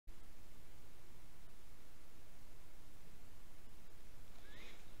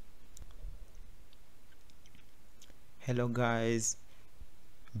Hello guys,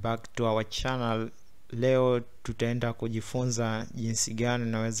 back to our channel. Leo tutaenda kujifunza jinsi gani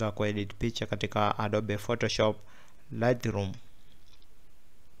unaweza kuedit picha katika Adobe Photoshop Lightroom.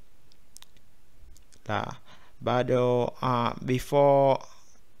 Bado before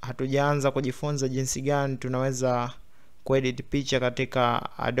hatujaanza kujifunza jinsi gani tunaweza kuedit picha katika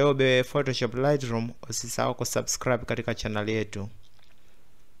Adobe Photoshop Lightroom, usisahau kusubscribe katika channel yetu.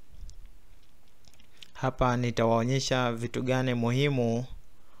 Hapa nitawaonyesha vitu gani muhimu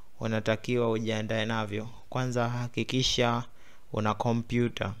unatakiwa ujiandae navyo. Kwanza hakikisha una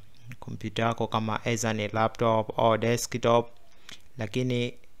kompyuta yako, kama either ni laptop au desktop.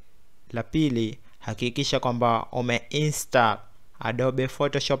 Lakini la pili, hakikisha kwamba umeinstall Adobe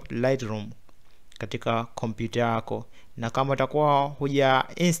Photoshop Lightroom katika kompyuta yako, na kama utakuwa huja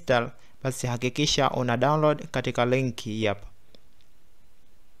install, basi hakikisha una download katika link hii hapa.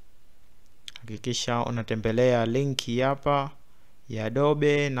 Hakikisha unatembelea link hapa ya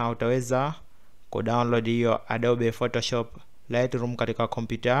Adobe na utaweza kudownload hiyo Adobe Photoshop Lightroom katika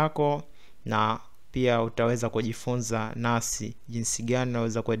kompyuta yako, na pia utaweza kujifunza nasi jinsi gani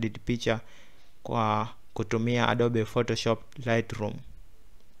unaweza kuedit picha kwa kutumia Adobe Photoshop Lightroom.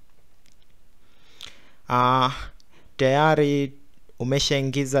 Tayari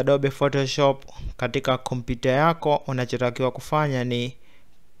umeshaingiza Adobe Photoshop katika kompyuta yako. Unachotakiwa kufanya ni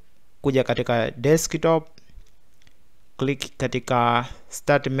kuja katika desktop, click katika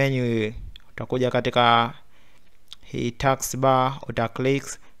start menu, utakuja katika hii taskbar, uta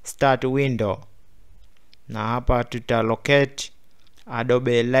click start window, na hapa tuta locate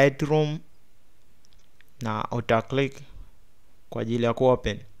Adobe Lightroom na uta click kwa ajili ya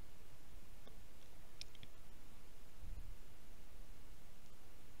kuopen.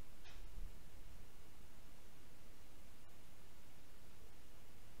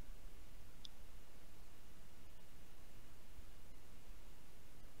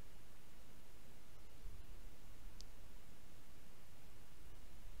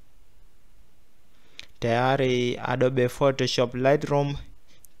 Tayari Adobe Photoshop Lightroom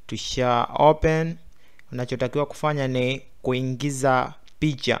tusha open. Unachotakiwa kufanya ni kuingiza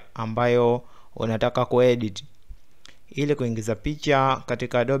picha ambayo unataka kuedit. Ili kuingiza picha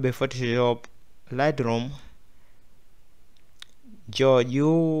katika Adobe Photoshop Lightroom, njoo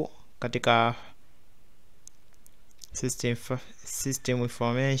juu katika system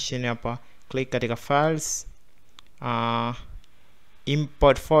information, hapa click katika files,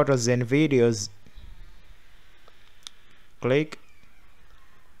 import photos and videos, click.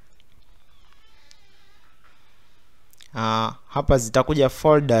 Hapa zitakuja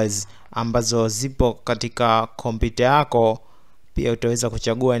folders ambazo zipo katika kompyuta yako. Pia utaweza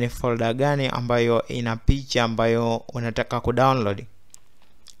kuchagua ni folder gani ambayo ina picha ambayo unataka kudownload.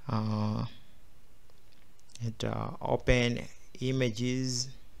 Open images.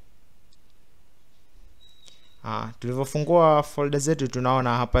 Tulivyofungua folder zetu,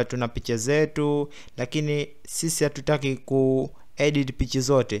 tunaona hapa tuna picha zetu, lakini sisi hatutaki kuedit picha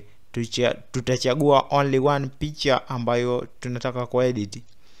zote. Tutachagua only one picha ambayo tunataka kuedit.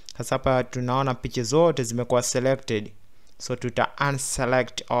 Sasa hapa tunaona picha zote zimekuwa selected, so tuta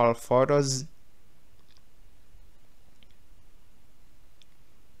unselect all photos.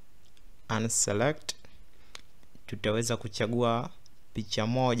 Unselect, tutaweza kuchagua picha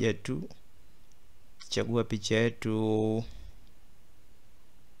moja tu. Chagua picha yetu,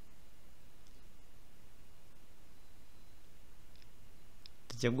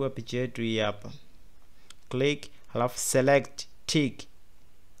 chagua picha yetu hii hapa, click, halafu select tick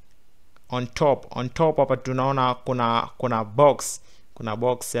on top. Hapa tunaona kuna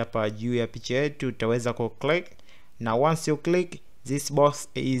box hapa juu ya picha yetu. Utaweza ku click, na once you click, this box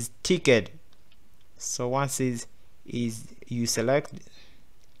is ticked. So once you select,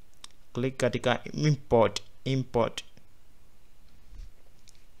 click katika import.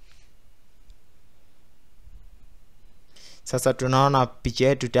 Sasa tunaona picha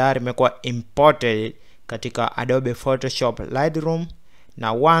yetu tayari imekuwa imported katika Adobe Photoshop Lightroom,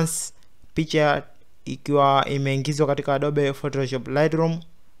 na once picha ikiwa imeingizwa katika Adobe Photoshop Lightroom,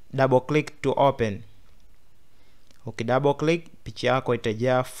 double click to open. Double click, picha yako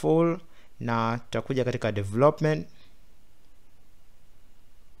itajaa full, na tutakuja katika development.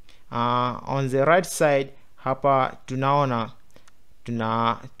 On the right side hapa tunaona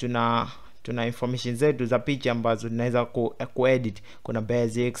tuna information zetu za picha ambazo tunaweza kuedit. Kuna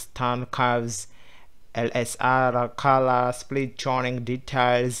basics, turn curves, LSR, color, split toning,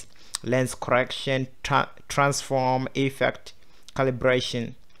 details, lens correction, transform, effect,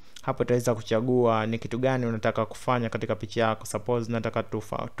 calibration. Hapo utaweza kuchagua ni kitu gani unataka kufanya katika picha yako. Suppose nataka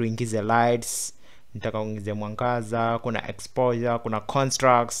tuingize lights, nitaka ongezea mwangaza, kuna exposure, kuna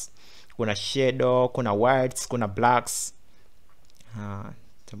contrast, kuna shadow, kuna whites, kuna blacks.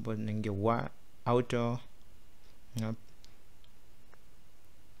 Suppose ninge auto,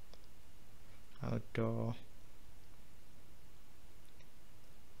 auto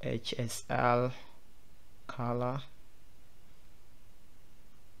HSL color,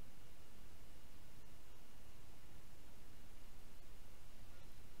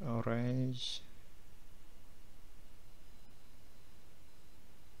 orange,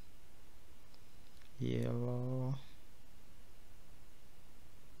 yellow,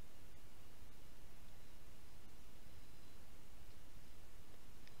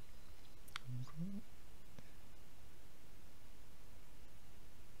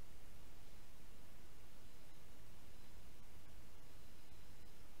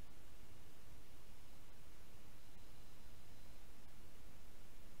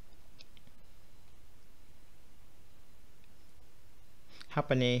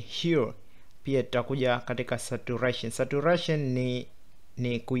 hapa ni hue. Pia tutakuja katika saturation. Saturation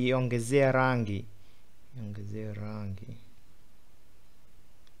ni kuiongezea rangi, iongezea rangi.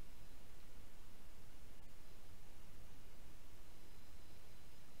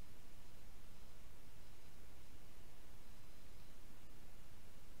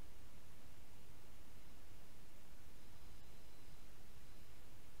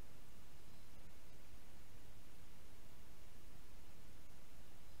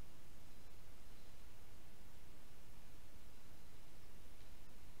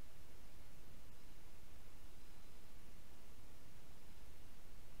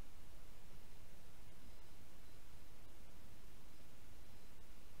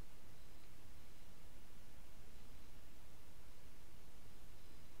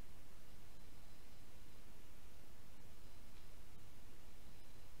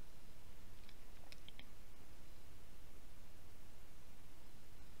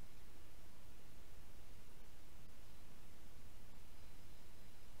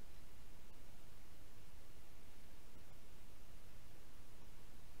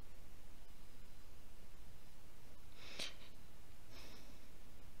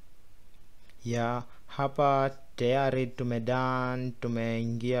 Ya hapa tayari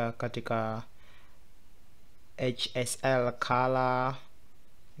tumeingia katika HSL color,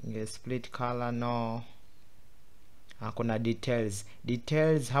 split color, no. Kuna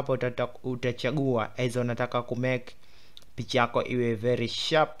details hapo utachagua either unataka ku make picha yako iwe very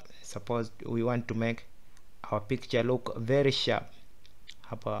sharp. Suppose we want to make our picture look very sharp.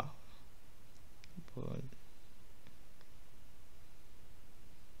 Hapa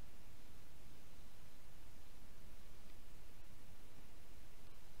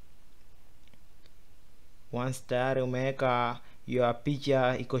once tayari umeweka your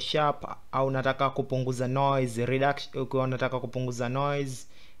picha iko sharp, au unataka kupunguza noise reduction, ukiwa unataka kupunguza noise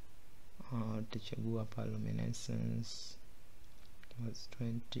utachagua pa luminescence was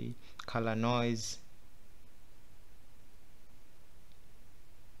 20, color noise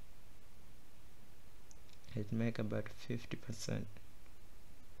it make about 50%.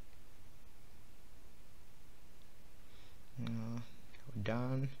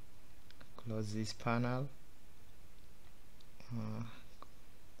 Done. Close this panel.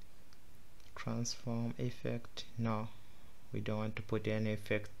 Transform effect, no, we don't want to put any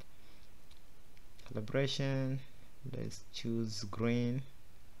effect. Calibration, let's choose green.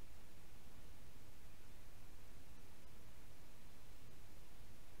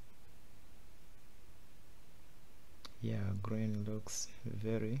 Yeah, green looks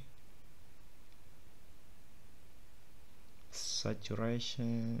very.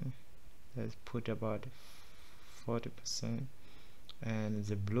 Saturation, let's put about 40%. And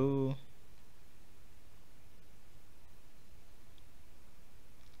the blue,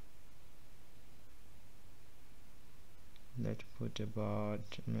 let's put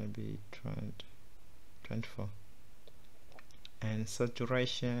about maybe 24. And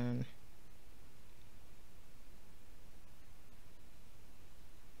saturation,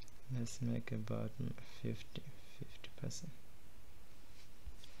 let's make about 50%.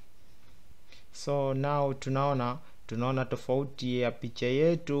 So now tunaona tofauti ya picha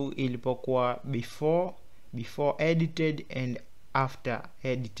yetu ilipokuwa before edited and after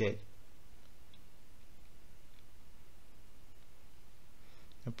edited.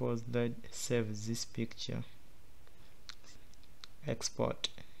 Suppose that save this picture, export,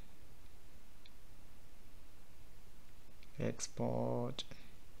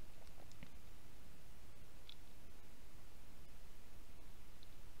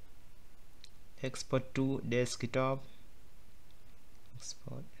 export to desktop,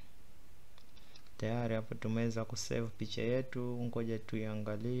 export. Tayari hapo tumeweza kusave picha yetu, ngoja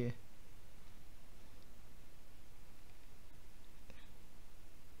tuiangalie.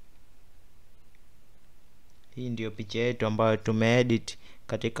 Hii ndio picha yetu ambayo tumeedit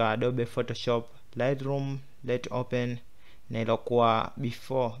katika Adobe Photoshop Lightroom. Let's open, na ilikuwa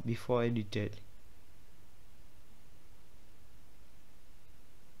before edited.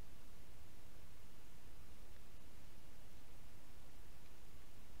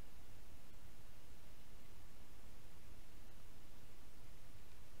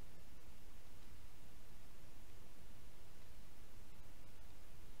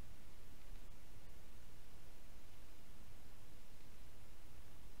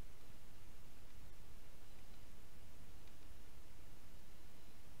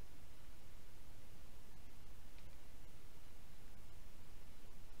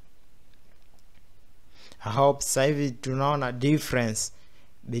 I hope sasa hivi tunaona difference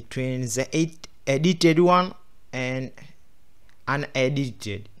between the edited one and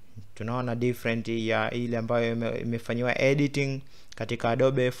unedited. Tunaona different ya ile ambayo imefanywa editing katika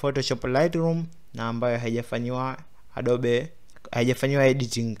Adobe Photoshop Lightroom na ambayo haijafanywa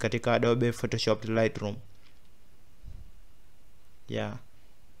editing katika Adobe Photoshop Lightroom. Yeah.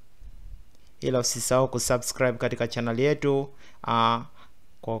 Ila usisahau kusubscribe katika channel yetu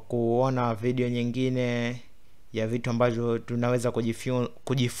kwa kuona video nyingine ya vitu ambavyo tunaweza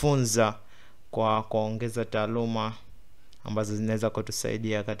kujifunza kwa kuongeza taaluma ambazo zinaweza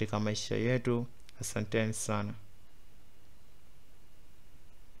kutusaidia katika maisha yetu. Asanteni sana.